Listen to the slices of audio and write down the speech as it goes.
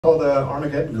Called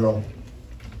Armageddon Girl.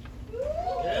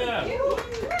 Yeah.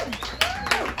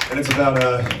 And it's about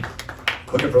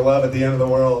looking for love at the end of the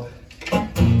world. I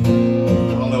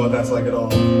don't know what that's like at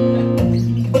all.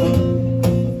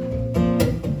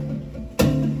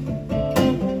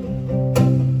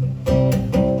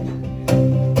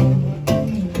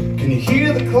 Can you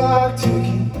hear the clock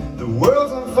ticking? The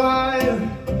world's on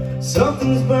fire.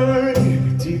 Something's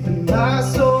burning deep in my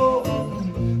soul.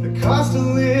 The cost of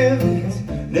living's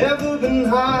never been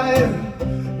higher,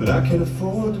 but I can't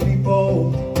afford to be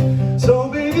bold. So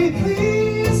baby,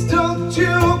 please don't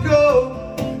you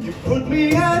go. You put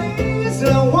me at ease,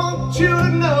 and I want you to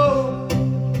know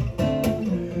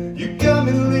you got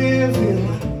me living.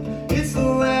 It's the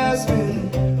last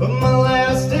minute of my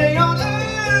last day on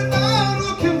earth. I'm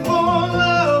looking for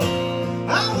love.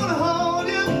 I wanna hold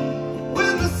you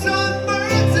when the sun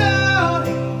burns out.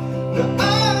 Now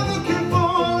I'm looking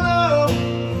for love.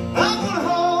 I wanna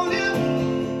hold you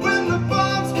when the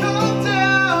bombs come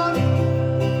down.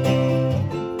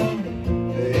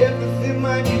 Everything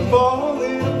might be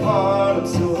falling apart. I'm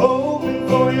still hoping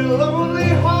for your lonely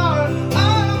heart.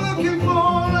 I'm looking for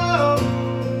love.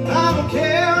 I don't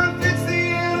care if it's the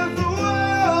end of the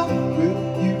world. Will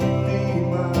you be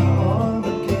my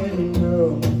Armageddon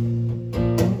girl?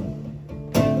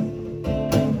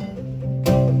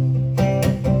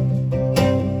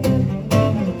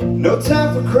 No time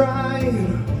for crying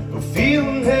or fear.